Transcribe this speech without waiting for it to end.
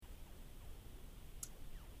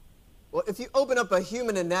Well, if you open up a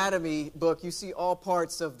human anatomy book, you see all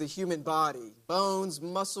parts of the human body. Bones,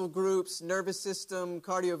 muscle groups, nervous system,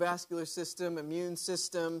 cardiovascular system, immune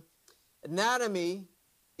system. Anatomy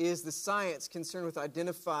is the science concerned with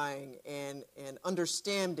identifying and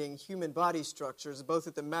understanding human body structures, both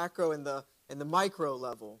at the macro and the micro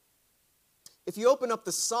level. If you open up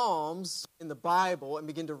the Psalms in the Bible and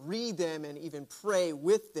begin to read them and even pray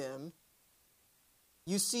with them,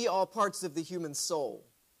 you see all parts of the human soul.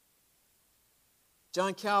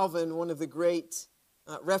 John Calvin, one of the great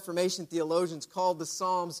Reformation theologians, called the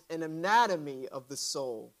Psalms an anatomy of the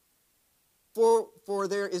soul. For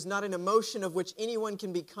there is not an emotion of which anyone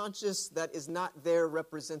can be conscious that is not there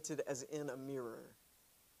represented as in a mirror.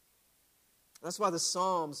 That's why the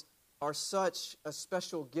Psalms are such a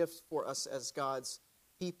special gift for us as God's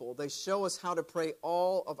people. They show us how to pray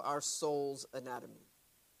all of our soul's anatomy.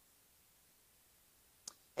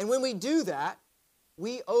 And when we do that,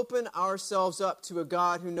 we open ourselves up to a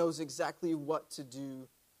God who knows exactly what to do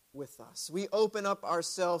with us. We open up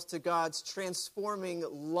ourselves to God's transforming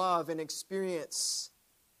love and experience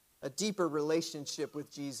a deeper relationship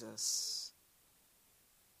with Jesus.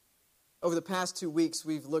 Over the past 2 weeks,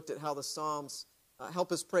 we've looked at how the Psalms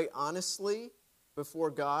help us pray honestly before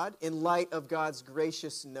God in light of God's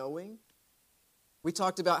gracious knowing. We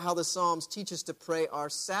talked about how the Psalms teach us to pray our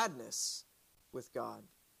sadness with God.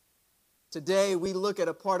 Today, we look at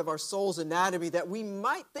a part of our soul's anatomy that we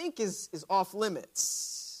might think is off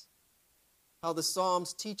limits. How the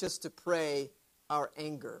Psalms teach us to pray our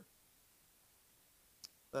anger.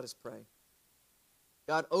 Let us pray.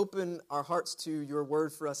 God, open our hearts to your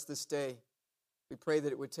word for us this day. We pray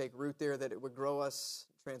that it would take root there, that it would grow us,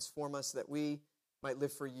 transform us, that we might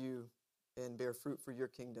live for you and bear fruit for your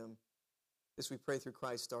kingdom. This we pray through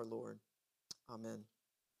Christ our Lord. Amen.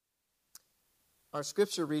 Our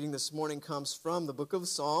scripture reading this morning comes from the book of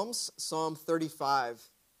Psalms, Psalm 35.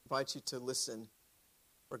 I invite you to listen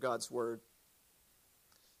for God's word.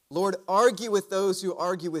 Lord, argue with those who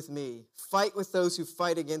argue with me. Fight with those who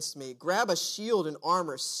fight against me. Grab a shield and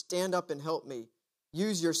armor. Stand up and help me.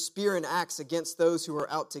 Use your spear and axe against those who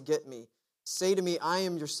are out to get me. Say to me, I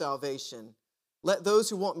am your salvation. Let those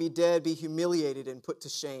who want me dead be humiliated and put to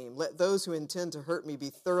shame. Let those who intend to hurt me be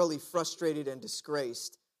thoroughly frustrated and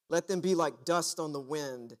disgraced. Let them be like dust on the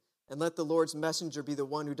wind, and let the Lord's messenger be the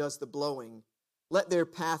one who does the blowing. Let their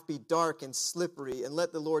path be dark and slippery, and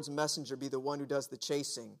let the Lord's messenger be the one who does the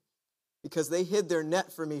chasing. Because they hid their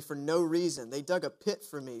net for me for no reason. They dug a pit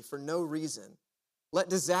for me for no reason. Let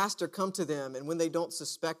disaster come to them, and when they don't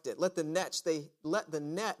suspect it, let the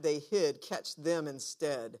net they hid catch them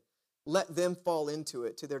instead. Let them fall into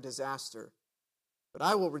it to their disaster. But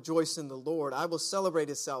I will rejoice in the Lord. I will celebrate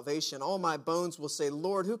his salvation. All my bones will say,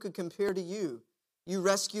 Lord, who could compare to you? You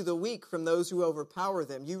rescue the weak from those who overpower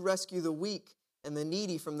them. You rescue the weak and the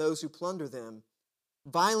needy from those who plunder them.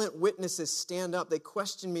 Violent witnesses stand up. They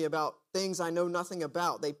question me about things I know nothing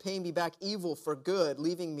about. They pay me back evil for good,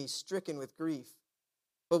 leaving me stricken with grief.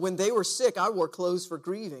 But when they were sick, I wore clothes for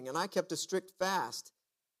grieving, and I kept a strict fast.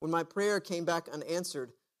 When my prayer came back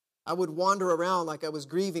unanswered, I would wander around like I was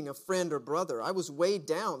grieving a friend or brother. I was weighed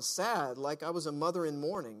down, sad, like I was a mother in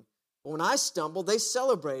mourning. But when I stumbled, they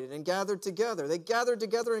celebrated and gathered together. They gathered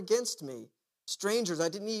together against me. Strangers I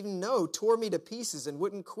didn't even know tore me to pieces and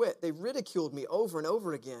wouldn't quit. They ridiculed me over and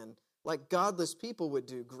over again, like godless people would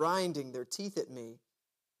do, grinding their teeth at me.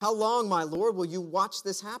 How long, my Lord, will you watch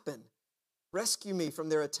this happen? Rescue me from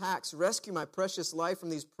their attacks. Rescue my precious life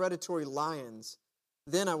from these predatory lions.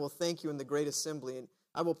 Then I will thank you in the great assembly, and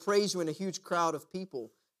I will praise you in a huge crowd of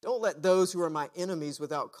people. Don't let those who are my enemies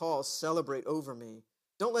without cause celebrate over me.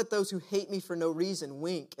 Don't let those who hate me for no reason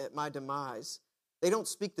wink at my demise. They don't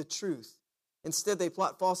speak the truth. Instead, they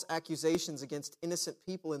plot false accusations against innocent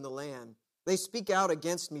people in the land. They speak out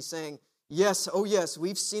against me, saying, yes, oh yes,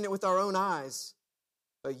 we've seen it with our own eyes.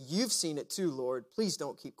 But you've seen it too, Lord. Please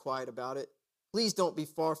don't keep quiet about it. Please don't be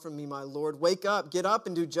far from me, my Lord. Wake up, get up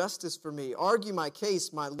and do justice for me. Argue my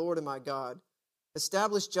case, my Lord and my God.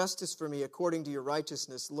 Establish justice for me according to your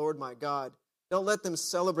righteousness, Lord my God. Don't let them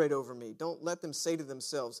celebrate over me. Don't let them say to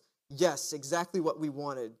themselves, yes, exactly what we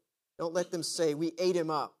wanted. Don't let them say, we ate him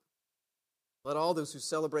up. Let all those who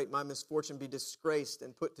celebrate my misfortune be disgraced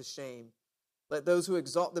and put to shame. Let those who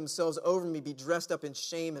exalt themselves over me be dressed up in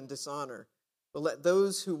shame and dishonor. But let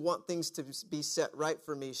those who want things to be set right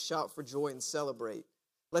for me shout for joy and celebrate.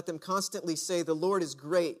 Let them constantly say, the Lord is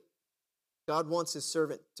great. God wants his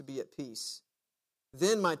servant to be at peace.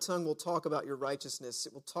 Then my tongue will talk about your righteousness.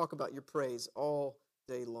 It will talk about your praise all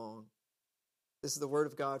day long. This is the word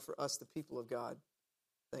of God for us, the people of God.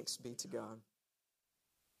 Thanks be to God.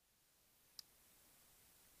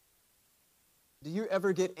 Do you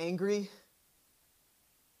ever get angry?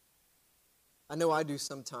 I know I do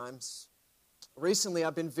sometimes. Recently,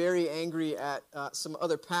 I've been very angry at some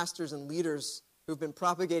other pastors and leaders who've been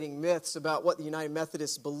propagating myths about what the United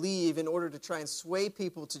Methodists believe in order to try and sway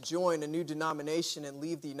people to join a new denomination and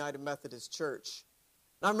leave the United Methodist Church.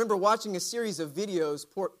 And I remember watching a series of videos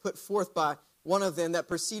put forth by one of them that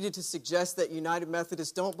proceeded to suggest that United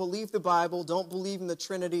Methodists don't believe the Bible, don't believe in the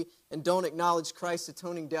Trinity, and don't acknowledge Christ's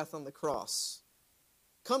atoning death on the cross.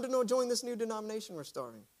 Come to join this new denomination we're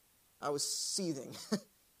starting. I was seething.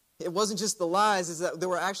 It wasn't just the lies, it's that there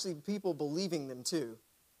were actually people believing them too.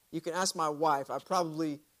 You can ask my wife. I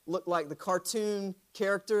probably look like the cartoon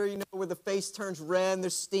character, where the face turns red and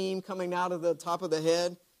there's steam coming out of the top of the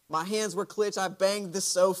head. My hands were clenched. I banged the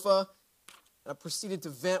sofa. And I proceeded to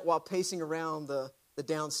vent while pacing around the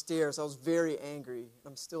downstairs. I was very angry.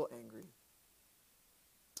 I'm still angry.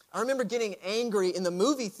 I remember getting angry in the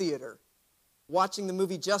movie theater, watching the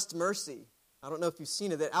movie Just Mercy. I don't know if you've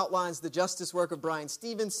seen it. That outlines the justice work of Bryan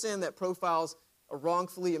Stevenson, that profiles a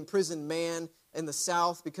wrongfully imprisoned man in the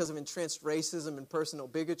South because of entrenched racism and personal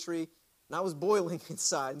bigotry. And I was boiling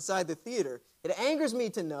inside the theater. It angers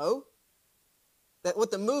me to know that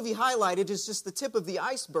what the movie highlighted is just the tip of the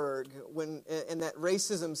iceberg, and that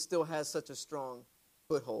racism still has such a strong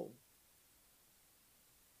foothold.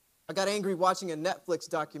 I got angry watching a Netflix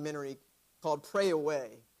documentary called Pray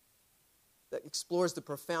Away that explores the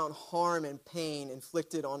profound harm and pain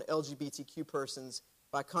inflicted on LGBTQ persons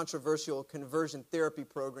by controversial conversion therapy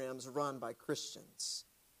programs run by Christians.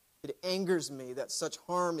 It angers me that such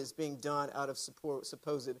harm is being done out of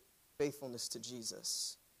supposed faithfulness to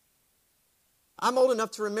Jesus. I'm old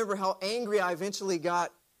enough to remember how angry I eventually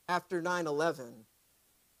got after 9/11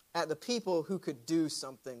 at the people who could do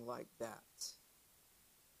something like that.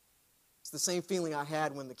 It's the same feeling I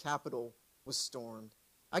had when the Capitol was stormed.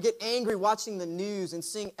 I get angry watching the news and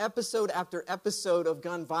seeing episode after episode of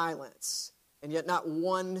gun violence, and yet not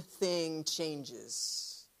one thing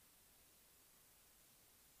changes.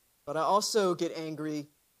 But I also get angry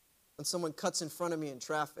when someone cuts in front of me in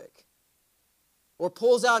traffic or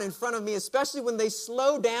pulls out in front of me, especially when they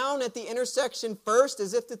slow down at the intersection first,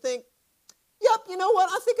 as if to think, yep, you know what,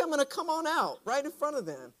 I think I'm going to come on out right in front of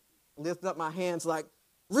them. I lift up my hands like,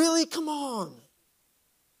 really, come on.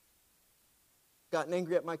 Gotten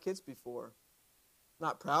angry at my kids before.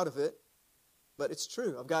 Not proud of it, but it's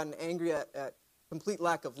true. I've gotten angry at complete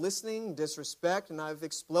lack of listening, disrespect, and I've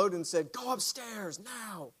exploded and said, go upstairs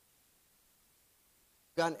now.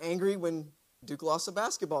 Gotten angry when Duke lost a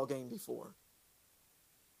basketball game before.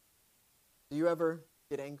 Do you ever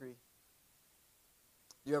get angry?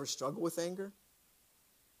 Do you ever struggle with anger?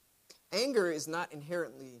 Anger is not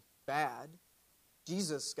inherently bad.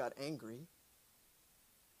 Jesus got angry.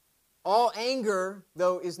 All anger,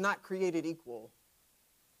 though, is not created equal.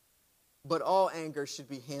 But all anger should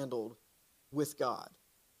be handled with God.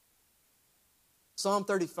 Psalm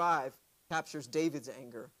 35 captures David's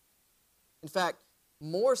anger. In fact,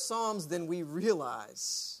 more Psalms than we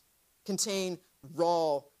realize contain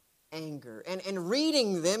raw anger. And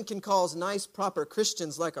reading them can cause nice, proper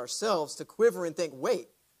Christians like ourselves to quiver and think, wait,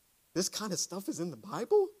 this kind of stuff is in the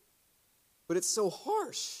Bible? But it's so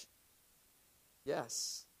harsh.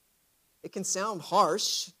 Yes, it can sound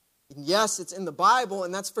harsh. And yes, it's in the Bible,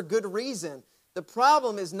 and that's for good reason. The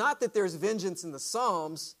problem is not that there's vengeance in the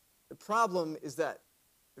Psalms. The problem is that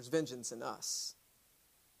there's vengeance in us.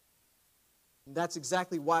 And that's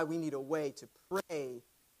exactly why we need a way to pray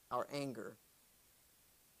our anger.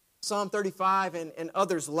 Psalm 35 and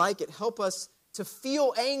others like it help us to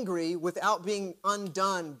feel angry without being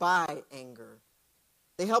undone by anger.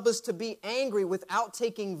 They help us to be angry without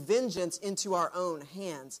taking vengeance into our own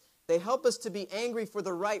hands. They help us to be angry for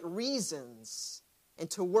the right reasons and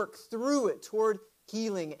to work through it toward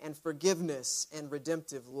healing and forgiveness and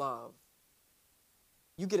redemptive love.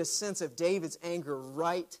 You get a sense of David's anger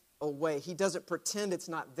right away. He doesn't pretend it's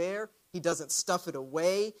not there. He doesn't stuff it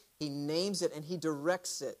away. He names it and he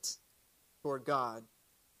directs it toward God.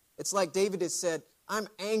 It's like David has said, I'm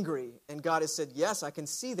angry. And God has said, yes, I can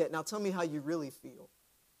see that. Now tell me how you really feel.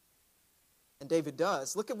 And David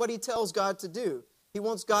does. Look at what he tells God to do. He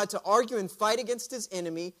wants God to argue and fight against his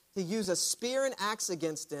enemy, to use a spear and axe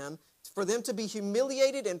against them, for them to be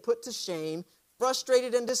humiliated and put to shame,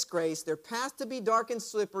 frustrated and disgraced, their path to be dark and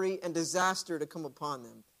slippery, and disaster to come upon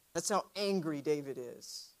them. That's how angry David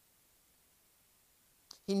is.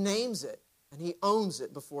 He names it, and he owns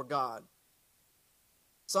it before God.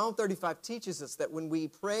 Psalm 35 teaches us that when we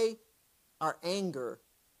pray our anger,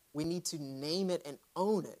 we need to name it and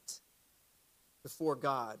own it before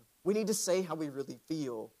God. We need to say how we really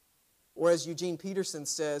feel. Or as Eugene Peterson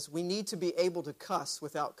says, we need to be able to cuss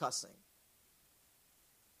without cussing.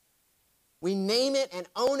 We name it and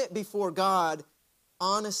own it before God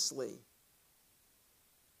honestly.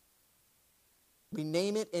 We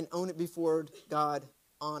name it and own it before God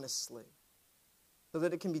honestly, so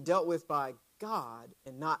that it can be dealt with by God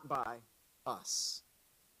and not by us.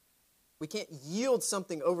 We can't yield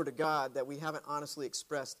something over to God that we haven't honestly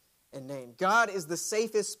expressed and named. God is the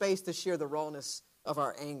safest space to share the rawness of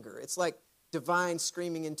our anger. It's like divine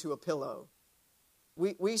screaming into a pillow.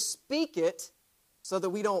 We speak it so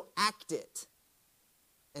that we don't act it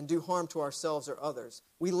and do harm to ourselves or others.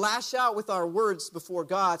 We lash out with our words before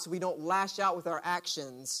God so we don't lash out with our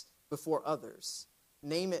actions before others.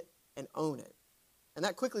 Name it and own it. And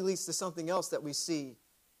that quickly leads to something else that we see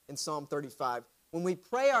in Psalm 35. When we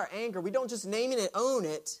pray our anger, we don't just name it and own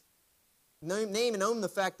it, name and own the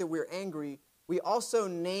fact that we're angry. We also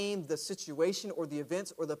name the situation or the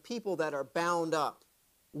events or the people that are bound up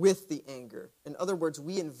with the anger. In other words,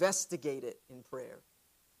 we investigate it in prayer.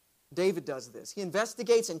 David does this. He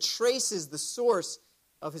investigates and traces the source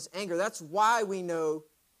of his anger. That's why we know,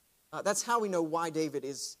 that's how we know why David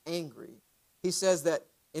is angry. He says that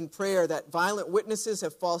in prayer that violent witnesses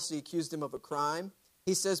have falsely accused him of a crime.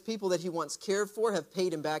 He says people that he once cared for have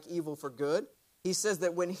paid him back evil for good. He says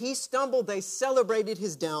that when he stumbled, they celebrated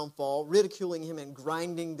his downfall, ridiculing him and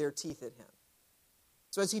grinding their teeth at him.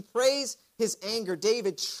 So as he prays his anger,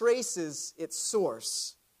 David traces its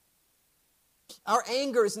source. Our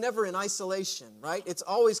anger is never in isolation, right? It's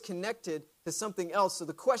always connected to something else. So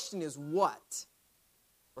the question is what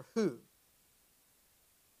or who?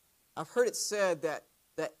 I've heard it said that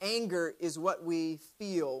anger is what we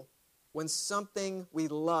feel when something we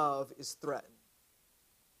love is threatened.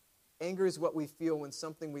 Anger is what we feel when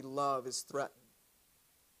something we love is threatened.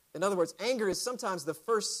 In other words, anger is sometimes the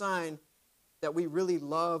first sign that we really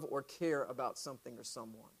love or care about something or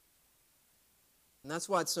someone. And that's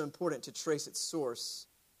why it's so important to trace its source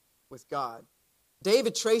with God.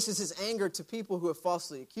 David traces his anger to people who have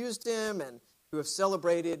falsely accused him and who have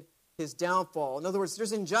celebrated his downfall. In other words,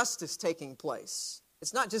 there's injustice taking place.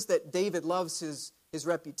 It's not just that David loves his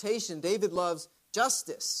reputation. David loves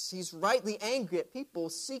justice. He's rightly angry at people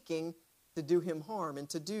seeking to do him harm and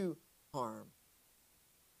to do harm.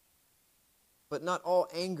 But not all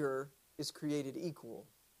anger is created equal.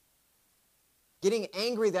 Getting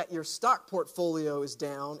angry that your stock portfolio is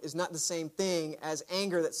down is not the same thing as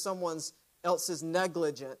anger that someone else's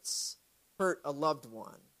negligence hurt a loved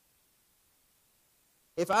one.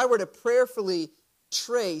 If I were to prayerfully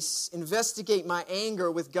investigate my anger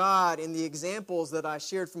with God in the examples that I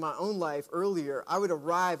shared from my own life earlier, I would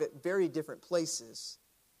arrive at very different places.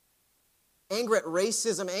 Anger at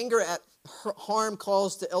racism, anger at harm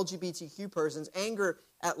caused to LGBTQ persons, anger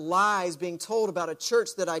at lies being told about a church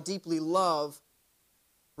that I deeply love,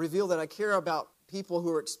 reveal that I care about people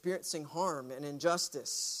who are experiencing harm and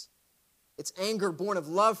injustice. It's anger born of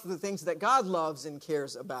love for the things that God loves and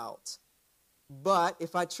cares about. But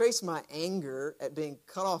if I trace my anger at being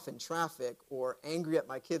cut off in traffic, or angry at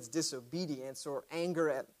my kid's disobedience, or anger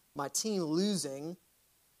at my team losing,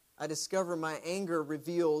 I discover my anger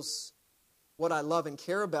reveals what I love and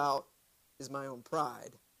care about is my own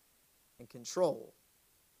pride and control.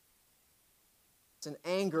 It's an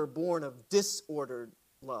anger born of disordered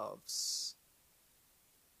loves.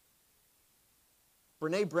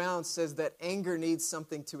 Brene Brown says that anger needs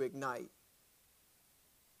something to ignite.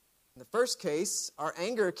 In the first case, our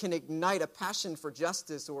anger can ignite a passion for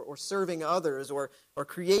justice or serving others or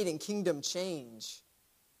creating kingdom change.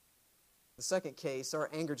 The second case, our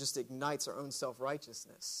anger just ignites our own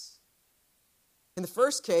self-righteousness. In the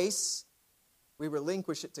first case, we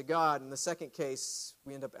relinquish it to God. In the second case,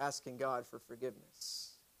 we end up asking God for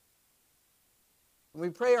forgiveness. When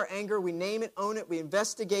we pray our anger, we name it, own it, we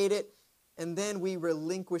investigate it, and then we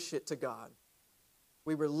relinquish it to God.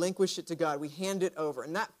 We relinquish it to God. We hand it over.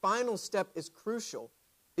 And that final step is crucial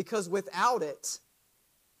because without it,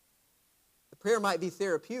 the prayer might be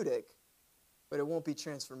therapeutic, but it won't be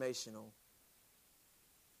transformational.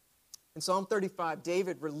 In Psalm 35,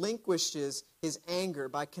 David relinquishes his anger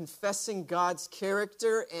by confessing God's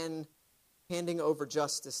character and handing over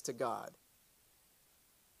justice to God.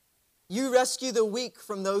 You rescue the weak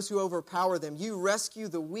from those who overpower them. You rescue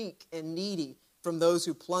the weak and needy from those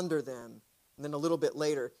who plunder them. And then a little bit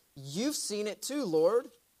later, you've seen it too, Lord.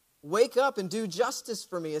 Wake up and do justice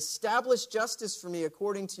for me. Establish justice for me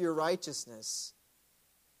according to your righteousness.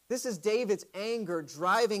 This is David's anger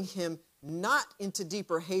driving him not into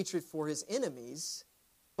deeper hatred for his enemies,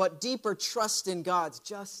 but deeper trust in God's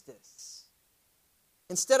justice.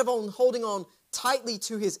 Instead of holding on tightly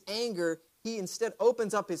to his anger, he instead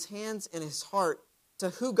opens up his hands and his heart to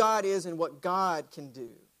who God is and what God can do.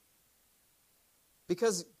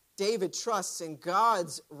 Because David trusts in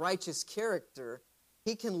God's righteous character,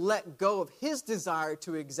 he can let go of his desire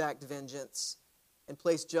to exact vengeance and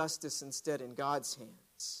place justice instead in God's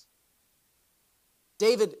hands.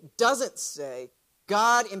 David doesn't say,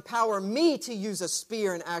 God, empower me to use a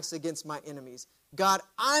spear and axe against my enemies. God,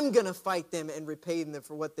 I'm going to fight them and repay them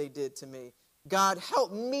for what they did to me. God,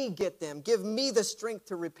 help me get them. Give me the strength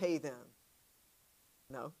to repay them.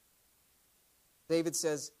 No. David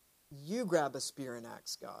says, you grab a spear and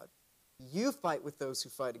axe, God. You fight with those who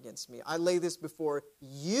fight against me. I lay this before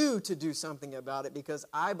you to do something about it because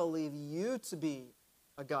I believe you to be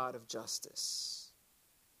a God of justice.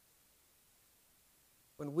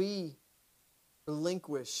 When we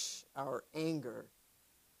relinquish our anger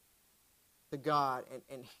to God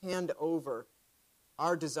and hand over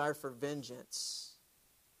our desire for vengeance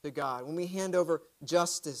to God, when we hand over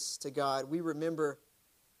justice to God, we remember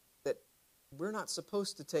that we're not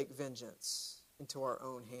supposed to take vengeance into our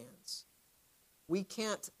own hands. We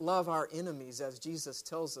can't love our enemies as Jesus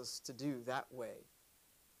tells us to do that way.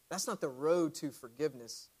 That's not the road to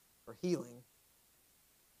forgiveness or healing.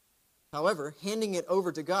 However, handing it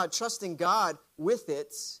over to God, trusting God with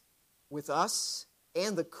it, with us,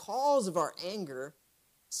 and the cause of our anger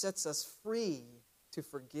sets us free to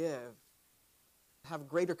forgive, have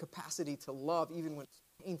greater capacity to love even when it's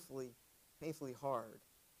painfully hard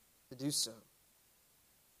to do so.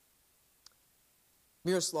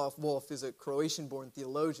 Miroslav Volf is a Croatian-born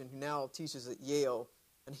theologian who now teaches at Yale,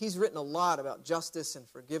 and he's written a lot about justice and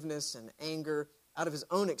forgiveness and anger out of his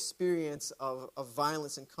own experience of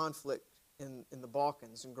violence and conflict in the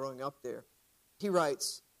Balkans and growing up there. He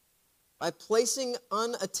writes, by placing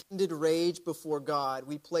unattended rage before God,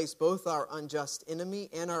 we place both our unjust enemy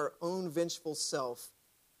and our own vengeful self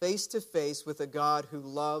face to face with a God who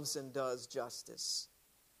loves and does justice.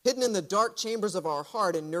 Hidden in the dark chambers of our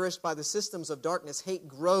heart and nourished by the systems of darkness, hate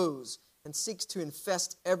grows and seeks to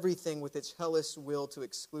infest everything with its hellish will to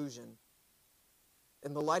exclusion.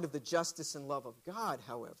 In the light of the justice and love of God,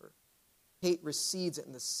 however, hate recedes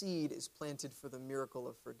and the seed is planted for the miracle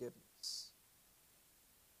of forgiveness.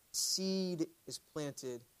 Seed is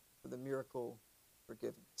planted for the miracle of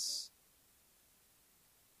forgiveness.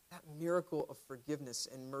 That miracle of forgiveness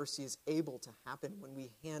and mercy is able to happen when we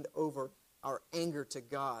hand over our anger to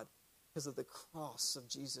God because of the cross of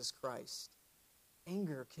Jesus Christ.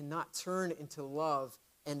 Anger cannot turn into love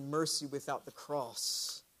and mercy without the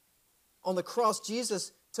cross. On the cross,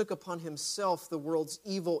 Jesus took upon himself the world's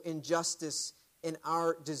evil, injustice, and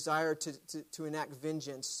our desire to enact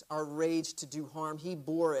vengeance, our rage to do harm. He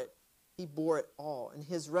bore it. He bore it all. And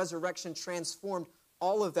his resurrection transformed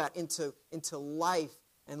all of that into life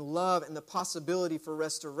and love and the possibility for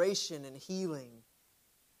restoration and healing.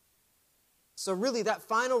 So really, that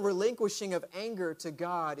final relinquishing of anger to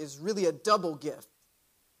God is really a double gift.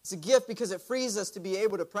 It's a gift because it frees us to be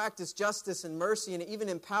able to practice justice and mercy, and it even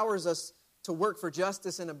empowers us to work for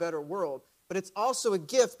justice in a better world. But it's also a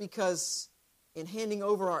gift because in handing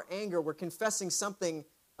over our anger, we're confessing something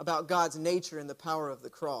about God's nature and the power of the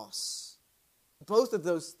cross. Both of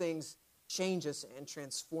those things change us and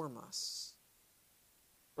transform us.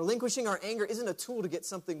 Relinquishing our anger isn't a tool to get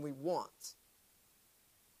something we want.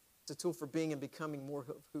 It's a tool for being and becoming more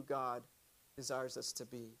of who God desires us to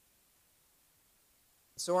be.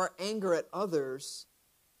 So our anger at others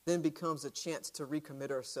then becomes a chance to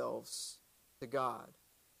recommit ourselves to God.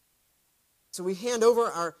 So we hand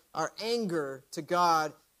over our anger to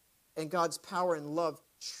God, and God's power and love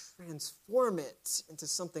transform it into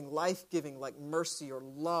something life-giving like mercy or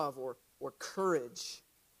love or courage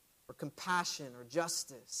or compassion or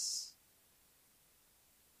justice.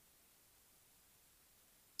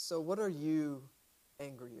 So what are you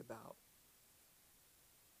angry about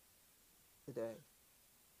today?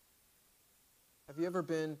 Have you ever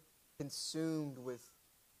been consumed with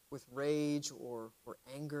rage or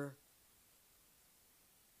anger?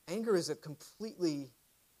 Anger is a completely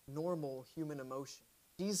normal human emotion.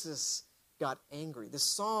 Jesus got angry. The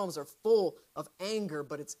Psalms are full of anger,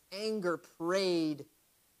 but it's anger prayed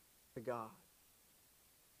to God.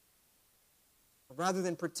 Rather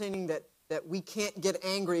than pretending that we can't get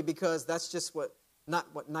angry because that's just not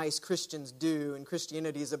what nice Christians do, and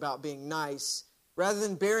Christianity is about being nice, rather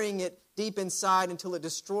than burying it deep inside until it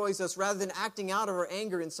destroys us, rather than acting out of our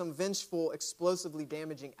anger in some vengeful, explosively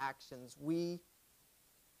damaging actions, we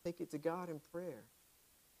take it to God in prayer,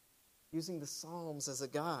 using the Psalms as a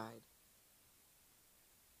guide.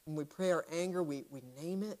 When we pray our anger, we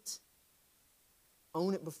name it,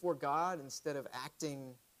 own it before God instead of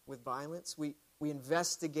acting with violence. We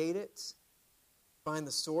investigate it, find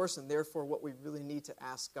the source and therefore what we really need to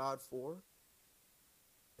ask God for.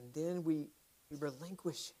 And then we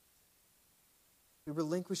relinquish it. We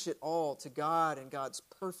relinquish it all to God and God's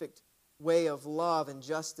perfect way of love and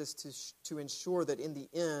justice to ensure that in the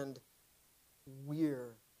end,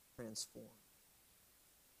 we're transformed.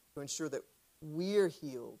 To ensure that we're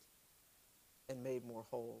healed and made more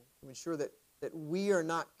whole. To ensure that we are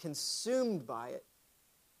not consumed by it,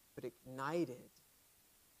 but ignited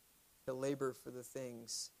to labor for the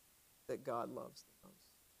things that God loves the most.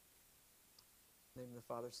 In the name of the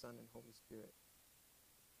Father, Son, and Holy Spirit.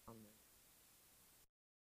 Amen.